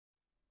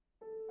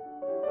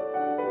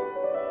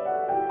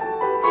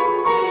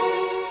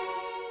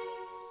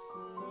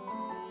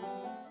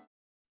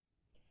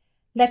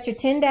Lecture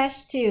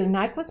 10-2,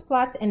 Nyquist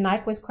Plots and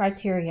Nyquist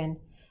Criterion.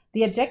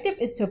 The objective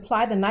is to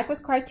apply the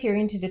Nyquist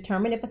Criterion to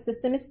determine if a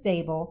system is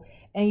stable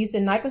and use the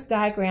Nyquist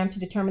diagram to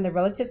determine the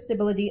relative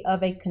stability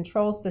of a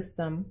control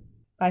system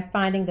by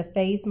finding the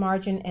phase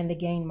margin and the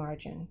gain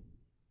margin.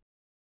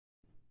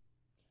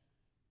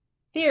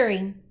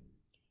 Theory.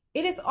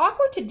 It is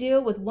awkward to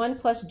deal with 1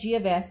 plus g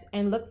of s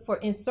and look for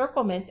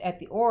encirclements at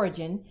the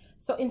origin,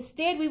 so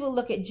instead we will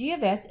look at g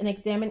of s and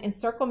examine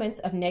encirclements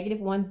of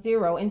 -1,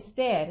 0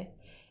 instead.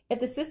 If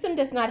the system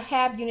does not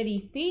have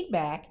unity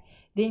feedback,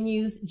 then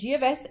use g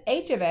of s,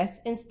 h of s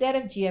instead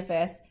of g of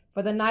s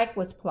for the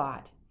Nyquist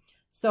plot.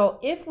 So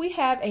if we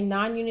have a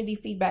non-unity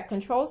feedback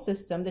control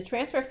system, the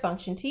transfer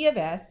function t of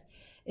s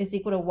is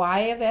equal to y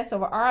of s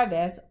over r of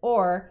s,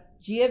 or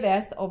g of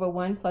s over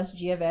 1 plus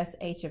g of s,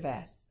 h of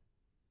s.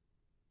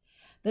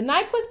 The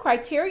Nyquist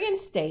criterion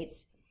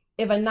states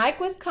if a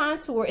Nyquist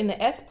contour in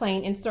the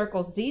S-plane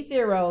encircles z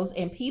zeros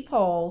and p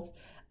poles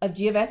of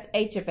g of s,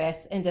 h of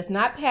s and does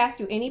not pass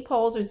through any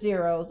poles or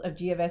zeros of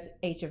g of s,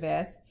 h of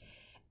s,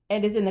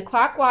 and is in the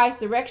clockwise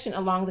direction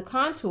along the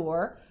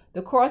contour,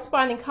 the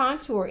corresponding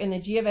contour in the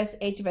g of s,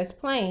 h of s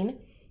plane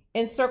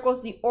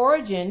encircles the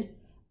origin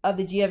of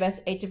the g of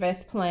s, h of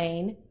s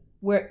plane,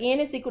 where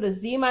n is equal to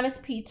z minus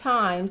p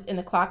times in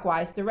the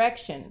clockwise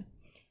direction.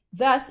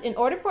 Thus, in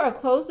order for a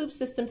closed-loop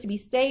system to be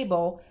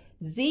stable,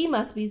 z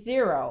must be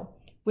 0,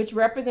 which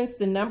represents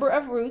the number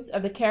of roots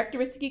of the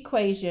characteristic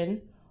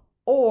equation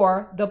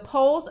or the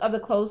poles of the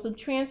closed-loop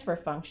transfer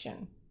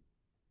function.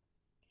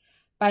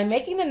 By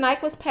making the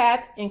Nyquist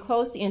path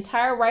enclose the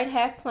entire right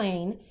half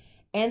plane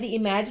and the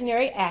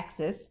imaginary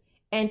axis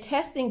and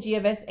testing g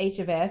of s, h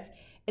of s,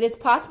 it is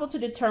possible to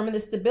determine the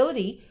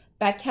stability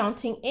by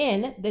counting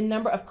in the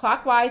number of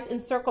clockwise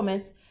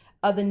encirclements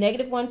of the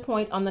 -1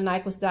 point on the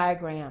Nyquist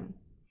diagram.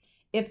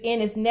 If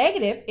n is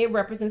negative, it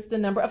represents the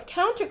number of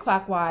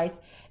counterclockwise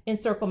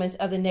encirclements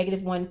of the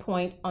 -1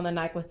 point on the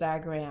Nyquist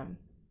diagram.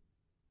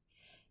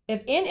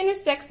 If n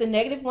intersects the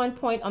 -1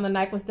 point on the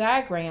Nyquist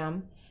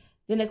diagram,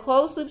 then the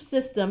closed-loop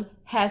system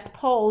has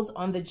poles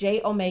on the j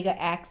omega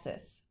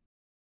axis.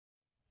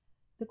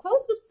 The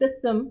closed-loop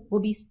system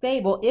will be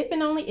stable if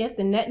and only if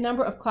the net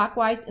number of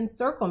clockwise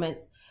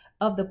encirclements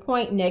of the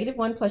point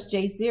 -1 plus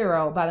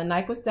j0 by the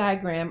Nyquist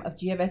diagram of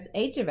g of s,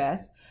 h of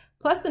s,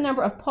 plus the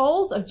number of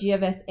poles of g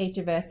of s, h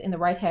of s in the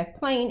right half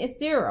plane is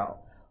 0,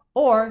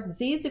 or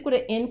z is equal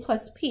to n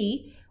plus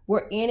p,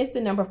 where n is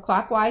the number of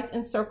clockwise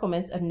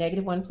encirclements of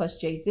 -1 plus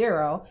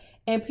j0,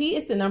 and p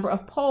is the number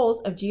of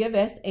poles of g of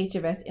s, h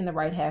of s in the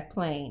right half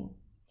plane.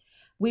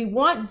 We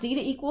want z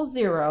to equal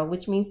 0,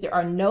 which means there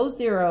are no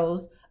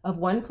zeros of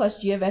 1 plus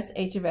g of s,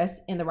 h of s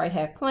in the right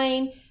half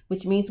plane,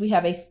 which means we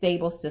have a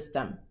stable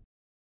system.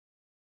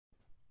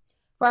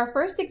 For our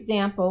first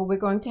example, we're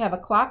going to have a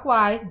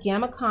clockwise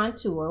gamma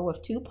contour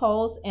with 2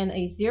 poles and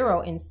a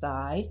 0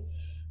 inside,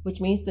 which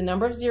means the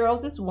number of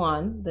zeros is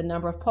 1, the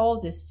number of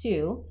poles is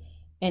 2,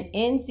 and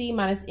nz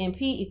minus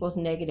np equals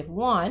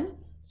 -1.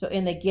 So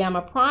in the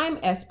gamma prime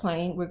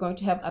S-plane, we're going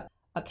to have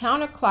a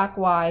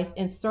counterclockwise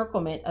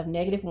encirclement of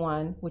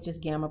 -1, which is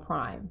gamma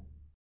prime.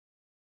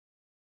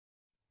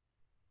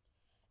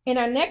 In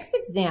our next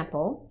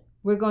example,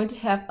 we're going to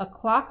have a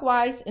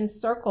clockwise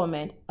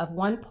encirclement of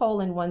 1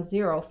 pole and 1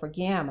 0 for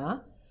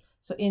gamma.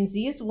 So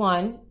nz is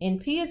 1,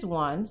 np is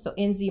 1, so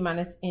nz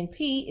minus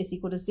np is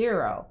equal to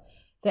 0.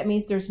 That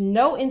means there's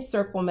no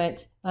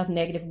encirclement of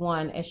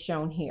 -1 as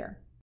shown here.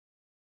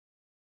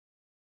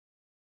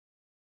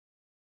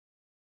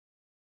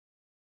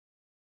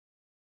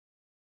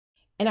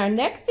 In our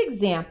next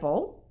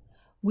example,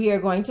 we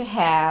are going to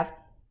have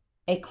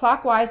a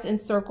clockwise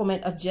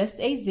encirclement of just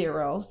a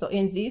 0. So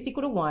nz is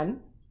equal to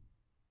 1,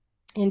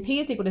 np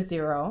is equal to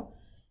 0,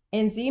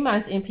 nz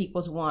minus np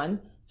equals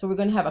 1. So we're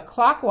going to have a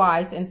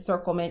clockwise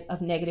encirclement of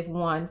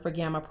 -1 for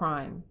gamma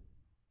prime.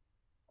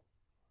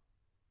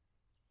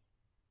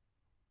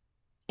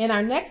 In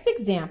our next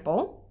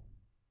example,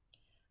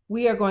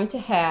 we are going to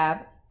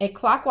have a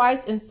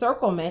clockwise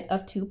encirclement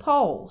of 2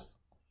 poles.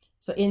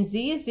 So nz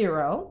is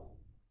 0,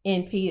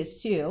 np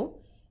is 2,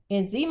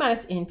 nz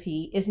minus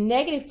np is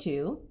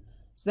 -2.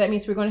 So that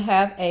means we're going to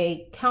have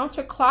a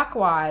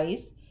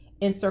counterclockwise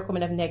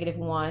encirclement of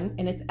 -1,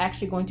 and it's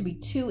actually going to be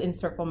 2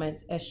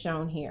 encirclements as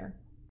shown here.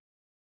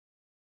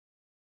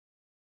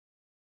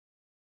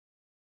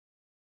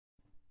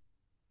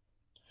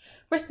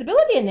 For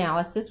stability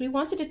analysis, we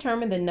want to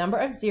determine the number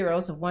of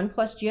zeros of 1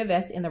 plus g of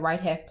s in the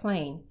right half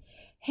plane.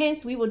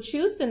 Hence, we will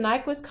choose the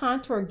Nyquist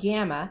contour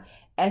gamma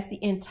as the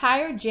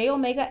entire j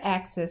omega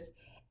axis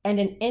and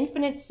an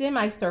infinite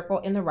semicircle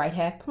in the right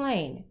half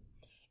plane.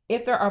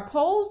 If there are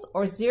poles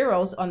or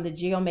zeros on the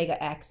j omega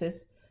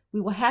axis,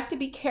 we will have to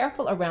be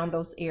careful around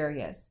those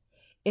areas.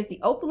 If the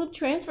open loop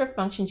transfer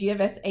function g of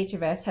s, h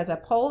of s has a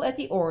pole at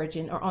the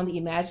origin or on the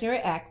imaginary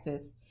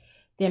axis,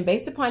 then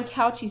based upon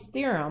Cauchy's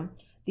theorem,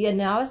 the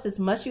analysis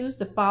must use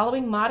the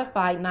following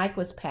modified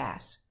Nyquist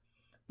paths.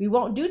 We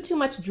won't do too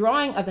much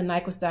drawing of the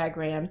Nyquist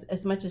diagrams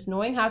as much as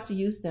knowing how to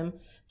use them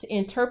to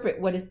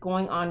interpret what is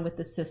going on with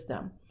the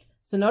system.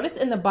 So notice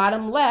in the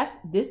bottom left,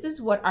 this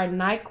is what our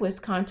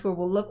Nyquist contour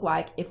will look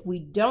like if we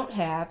don't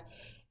have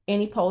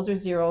any poles or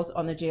zeros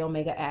on the j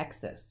omega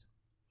axis.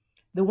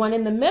 The one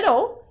in the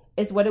middle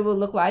is what it will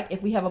look like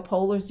if we have a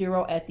pole or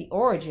zero at the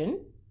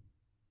origin.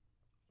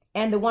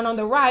 And the one on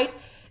the right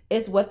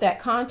is what that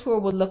contour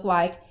would look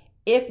like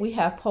if we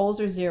have poles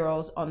or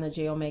zeros on the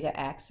j omega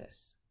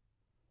axis.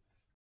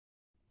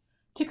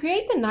 To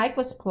create the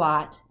Nyquist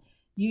plot,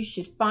 you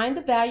should find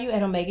the value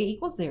at omega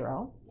equals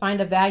 0, find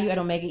a value at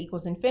omega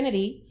equals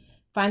infinity,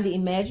 find the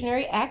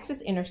imaginary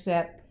axis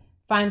intercept,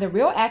 find the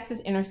real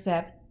axis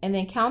intercept, and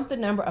then count the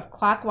number of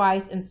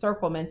clockwise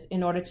encirclements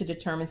in order to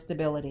determine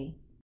stability.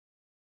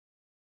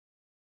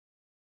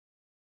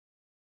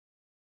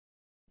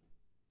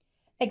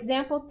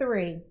 Example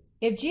 3.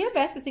 If g of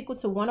s is equal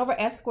to 1 over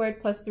s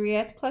squared plus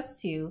 3s plus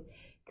 2,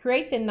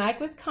 create the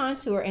Nyquist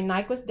contour and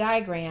Nyquist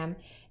diagram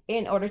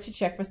in order to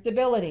check for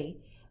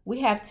stability.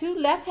 We have two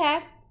left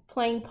half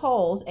plane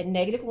poles at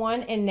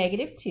 -1 and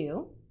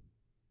 -2.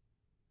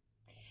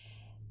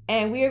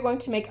 And we are going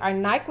to make our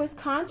Nyquist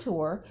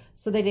contour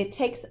so that it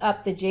takes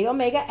up the j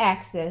omega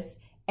axis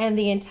and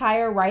the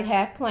entire right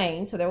half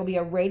plane. So there will be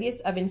a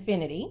radius of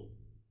infinity.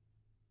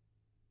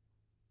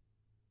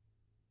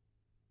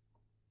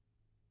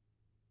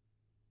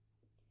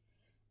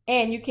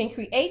 And you can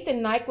create the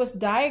Nyquist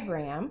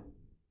diagram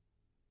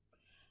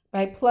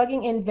by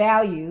plugging in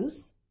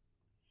values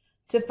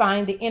to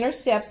find the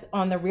intercepts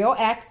on the real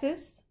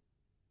axis,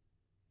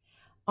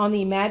 on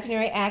the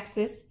imaginary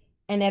axis,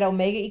 and at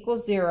omega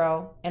equals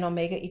 0 and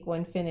omega equal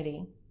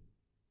infinity.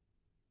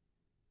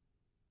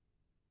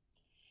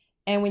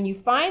 And when you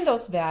find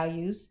those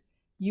values,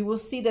 you will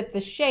see that the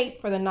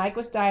shape for the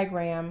Nyquist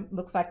diagram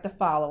looks like the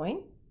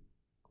following,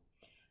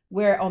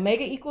 where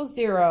omega equals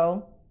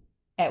 0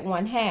 at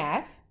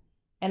 1/2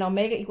 and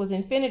omega equals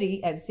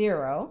infinity at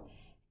 0,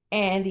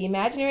 and the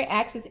imaginary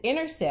axis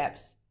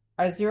intercepts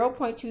are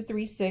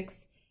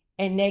 0.236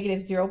 and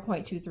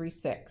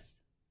 -0.236.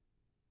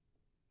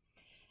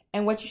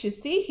 And what you should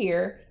see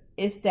here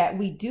is that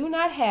we do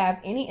not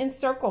have any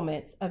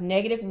encirclements of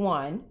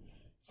 -1,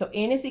 so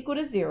n is equal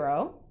to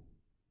 0.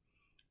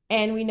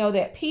 And we know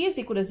that p is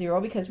equal to 0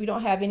 because we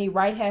don't have any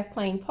right half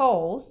plane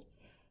poles.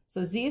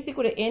 So z is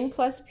equal to n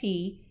plus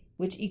p,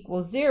 which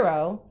equals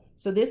 0.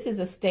 So this is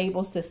a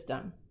stable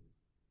system.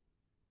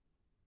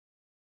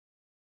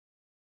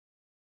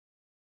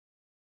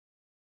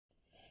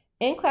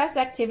 In class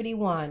activity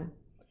 1,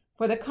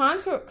 for the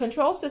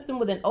control system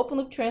with an open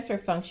loop transfer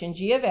function,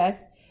 g of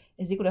s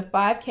is equal to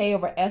 5k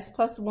over s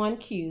plus 1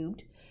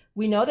 cubed,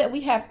 we know that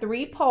we have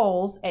 3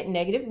 poles at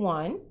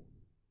 -1.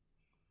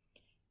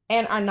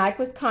 And our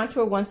Nyquist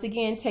contour once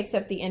again takes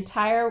up the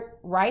entire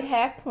right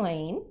half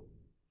plane.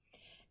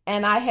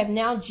 And I have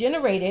now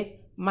generated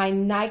my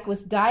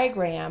Nyquist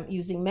diagram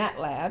using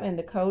MATLAB, and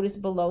the code is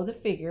below the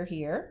figure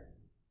here.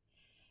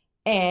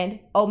 And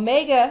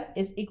omega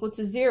is equal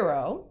to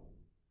 0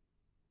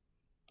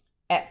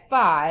 at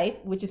 5,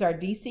 which is our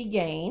DC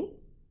gain.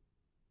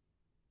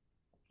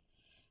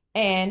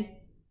 And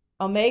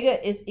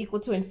omega is equal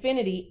to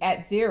infinity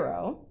at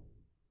 0.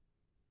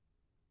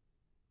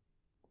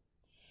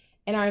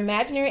 And our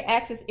imaginary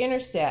axis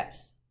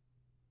intercepts,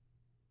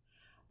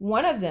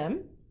 one of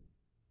them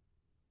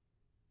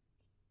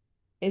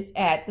is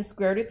at the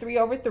square root of 3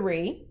 over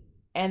 3,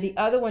 and the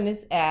other one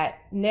is at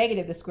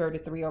negative the square root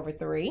of 3 over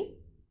 3.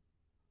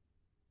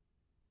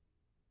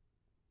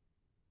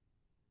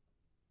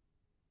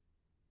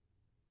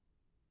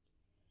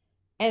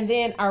 And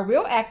then our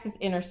real axis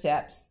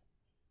intercepts,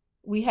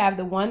 we have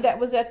the one that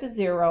was at the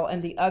 0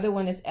 and the other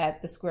one is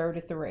at the square root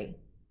of 3.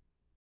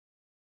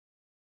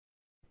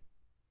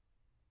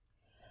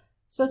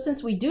 So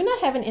since we do not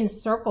have an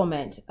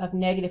encirclement of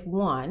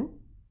 -1,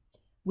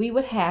 we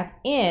would have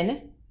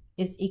n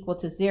is equal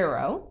to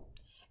 0,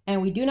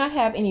 and we do not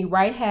have any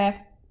right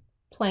half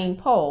plane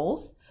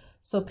poles,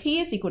 so p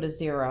is equal to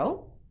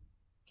 0.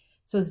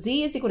 So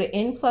z is equal to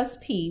n plus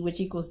p, which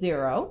equals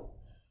 0.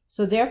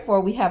 So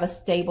therefore, we have a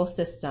stable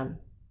system.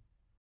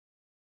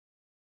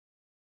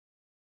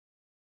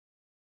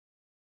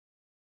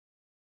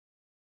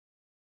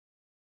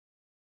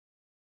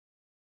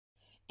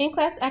 In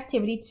class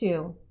activity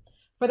 2,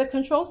 for the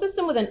control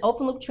system with an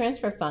open loop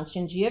transfer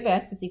function, g of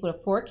s is equal to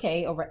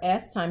 4k over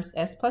s times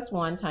s plus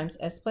 1 times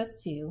s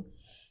plus 2,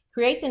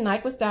 create the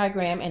Nyquist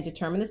diagram and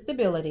determine the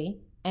stability,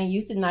 and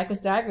use the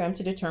Nyquist diagram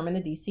to determine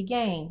the DC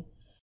gain.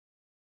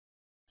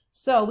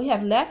 So we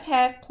have left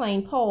half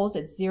plane poles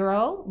at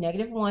 0,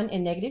 -1,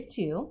 and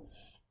 -2,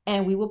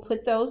 and we will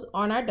put those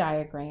on our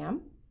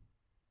diagram.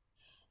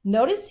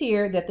 Notice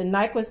here that the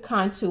Nyquist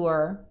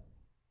contour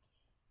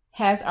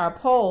has our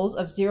poles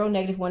of 0,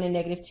 -1, and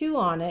 -2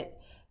 on it,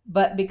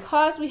 but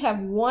because we have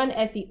 1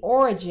 at the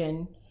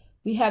origin,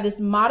 we have this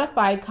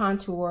modified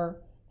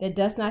contour that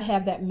does not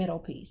have that middle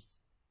piece.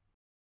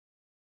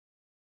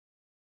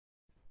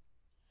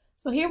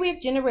 So here we have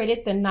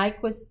generated the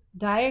Nyquist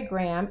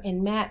diagram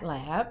in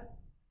MATLAB,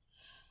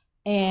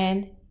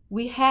 and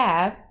we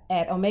have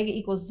at omega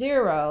equals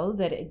 0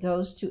 that it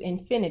goes to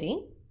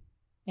infinity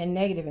and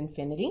negative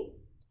infinity.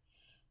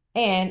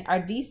 And our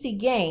DC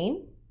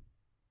gain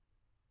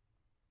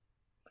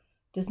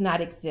does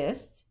not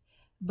exist,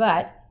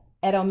 but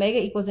at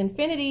omega equals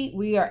infinity,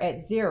 we are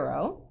at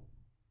 0.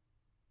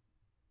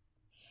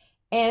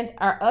 And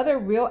our other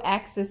real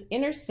axis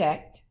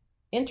intercept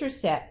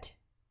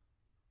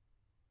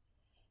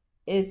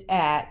is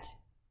at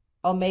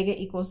omega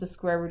equals the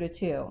square root of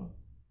 2.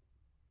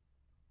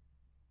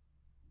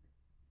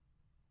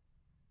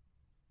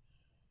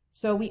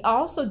 So we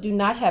also do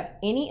not have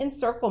any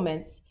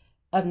encirclements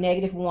of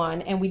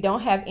 -1, and we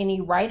don't have any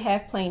right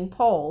half plane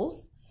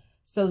poles.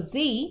 So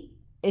Z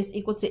is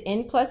equal to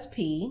n plus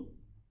p,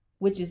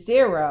 which is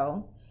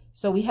 0.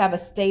 So we have a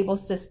stable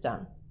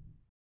system.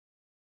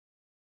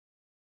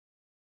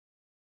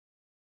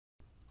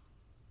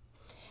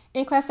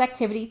 In class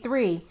activity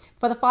 3,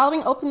 for the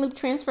following open loop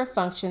transfer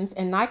functions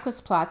and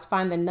Nyquist plots,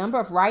 find the number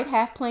of right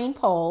half plane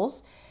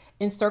poles,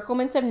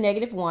 encirclements of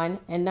 -1,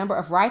 and number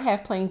of right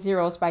half plane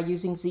zeros by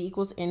using Z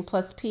equals n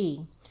plus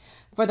p.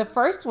 For the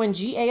first one,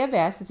 GA of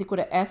S is equal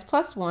to S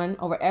plus 1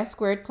 over S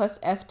squared plus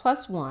S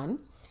plus 1.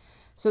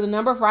 So the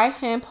number of right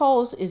hand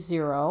poles is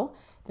 0.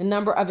 The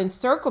number of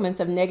encirclements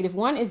of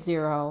 -1 is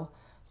 0.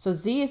 So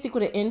Z is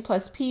equal to n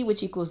plus p,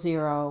 which equals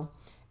 0.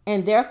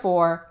 And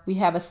therefore, we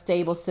have a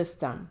stable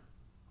system.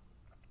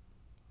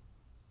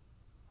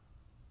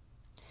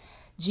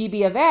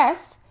 GB of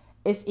S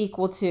is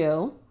equal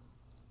to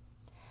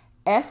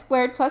S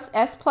squared plus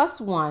S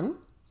plus 1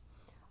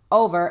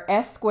 over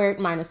S squared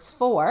minus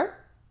 4.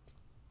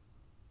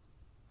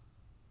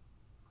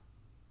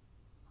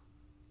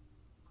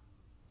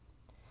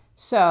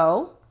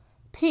 So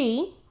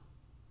P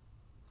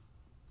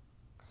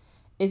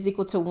is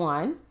equal to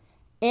 1.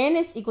 N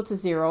is equal to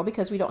 0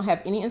 because we don't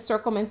have any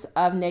encirclements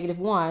of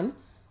 -1.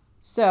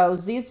 So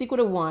Z is equal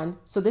to 1.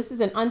 So this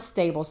is an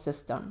unstable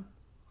system.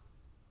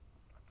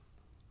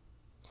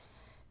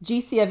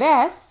 GC of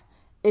S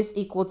is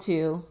equal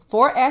to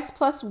 4S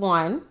plus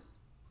 1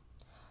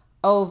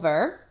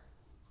 over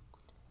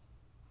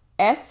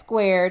S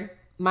squared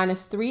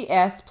minus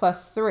 3S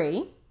plus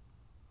 3.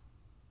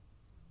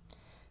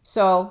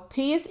 So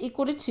P is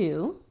equal to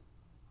 2.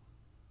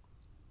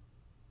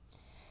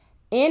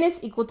 N is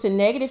equal to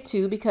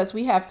 -2 because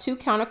we have 2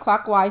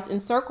 counterclockwise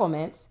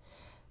encirclements.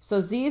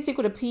 So Z is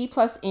equal to P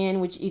plus N,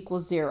 which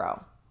equals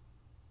 0.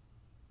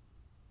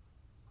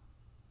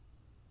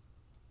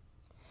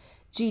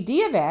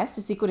 GD of S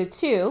is equal to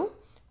 2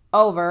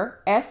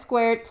 over S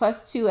squared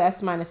plus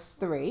 2S minus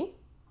 3.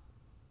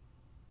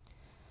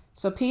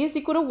 So P is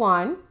equal to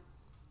 1.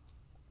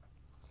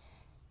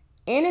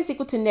 N is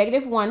equal to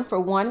 -1 for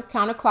 1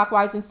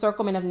 counterclockwise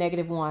encirclement of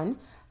 -1.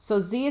 So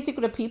Z is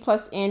equal to P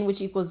plus N, which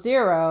equals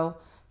 0.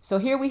 So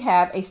here we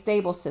have a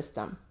stable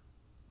system.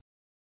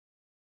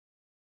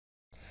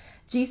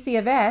 GC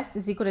of S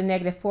is equal to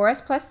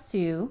 -4S plus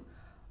 2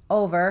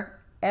 over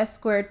S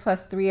squared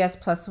plus 3S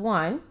plus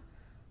 1.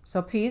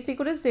 So P is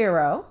equal to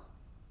 0.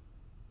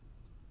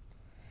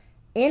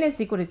 N is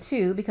equal to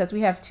 2 because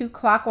we have 2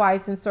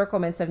 clockwise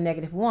encirclements of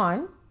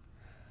 -1.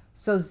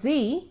 So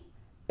Z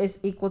is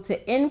equal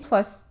to N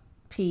plus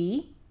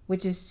P,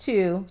 which is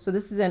 2. So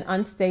this is an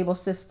unstable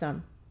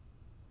system.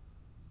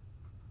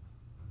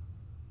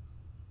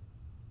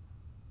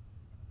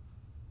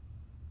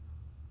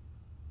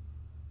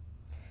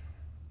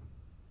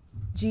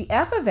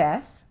 GF of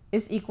S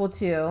is equal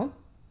to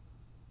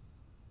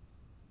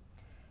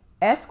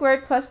S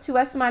squared plus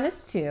 2S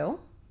minus 2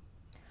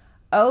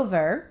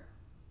 over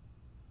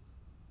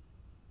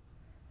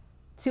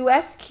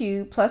 2S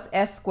cubed plus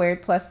S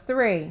squared plus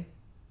 3.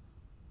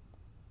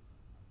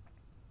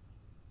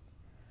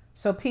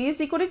 So P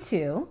is equal to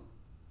 2.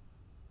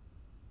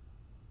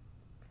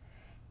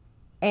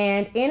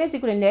 And N is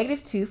equal to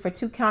 -2 for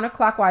 2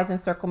 counterclockwise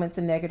encirclements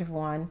of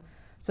 -1.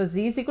 So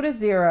Z is equal to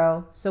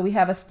 0. So we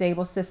have a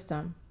stable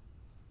system.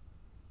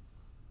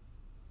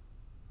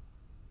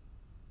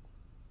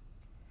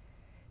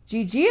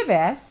 GG of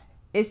S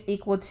is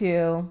equal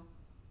to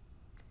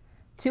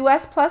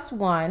 2S plus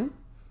 1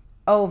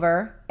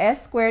 over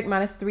S squared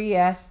minus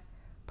 3S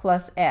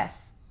plus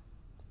S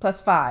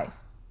plus 5.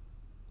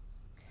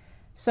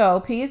 So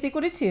P is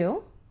equal to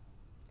 2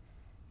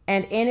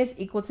 and N is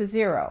equal to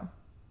 0.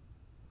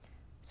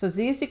 So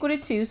Z is equal to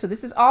 2. So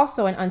this is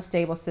also an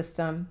unstable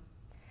system.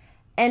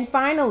 And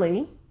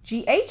finally,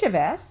 GH of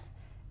S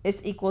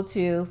is equal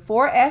to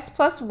 4S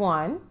plus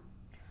 1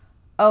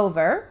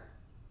 over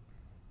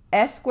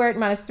S squared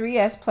minus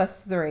 3S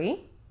plus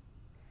 3.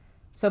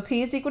 So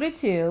P is equal to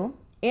 2.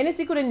 N is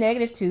equal to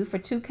 -2 for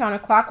 2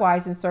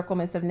 counterclockwise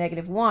encirclements of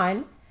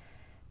 -1.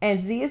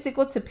 And Z is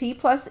equal to P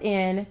plus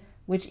N,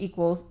 which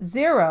equals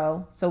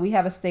 0. So we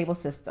have a stable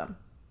system.